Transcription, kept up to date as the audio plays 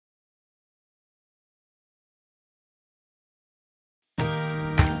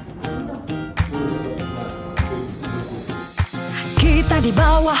di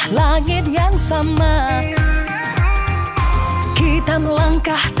bawah langit yang sama. Kita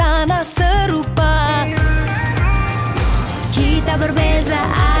melangkah tanah serupa. Kita berbeza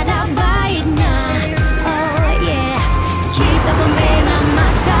ada baiknya. Oh yeah. Kita pembina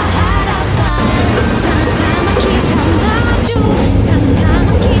masa hadapan. Sama-sama kita maju,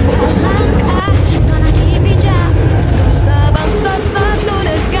 sama-sama kita langkah tanah dipijak. Sebangsa satu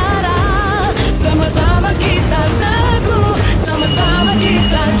negara, sama-sama kita teguh, sama-sama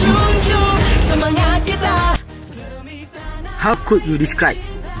kita junjung semangat kita. How could you describe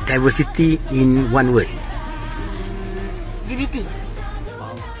diversity in one word? Unity.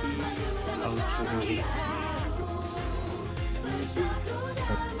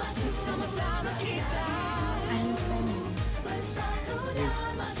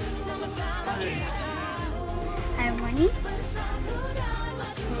 Harmony.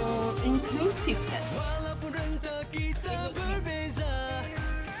 Inclusiveness.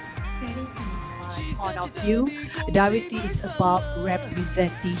 Point of view, diversity is about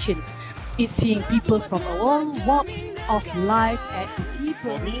representations. It's seeing people from all walks of life at the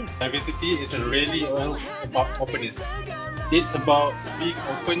table. For me, diversity is really all about openness. It's about being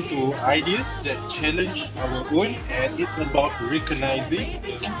open to ideas that challenge our own, and it's about recognizing.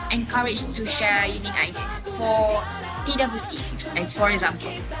 Encouraged to share unique ideas. For TWT, as for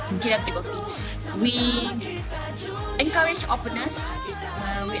example, TWT, we encourage openness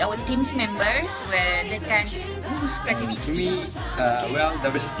with our team's members where they can boost creativity. To me,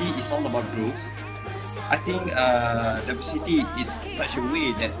 diversity is all about growth. I think diversity is such a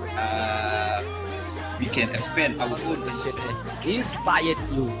way that we can expand our own vision. Inspired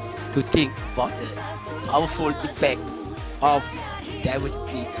you to think about the powerful impact of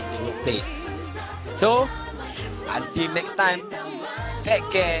diversity in the workplace. So, until next time, take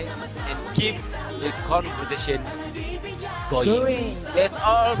care and keep the conversation going. That's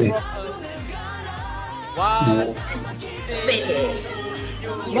all from us.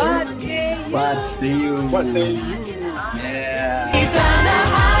 One, What say you? Yeah. Di tanah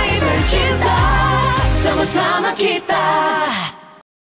air tercinta, sama-sama kita.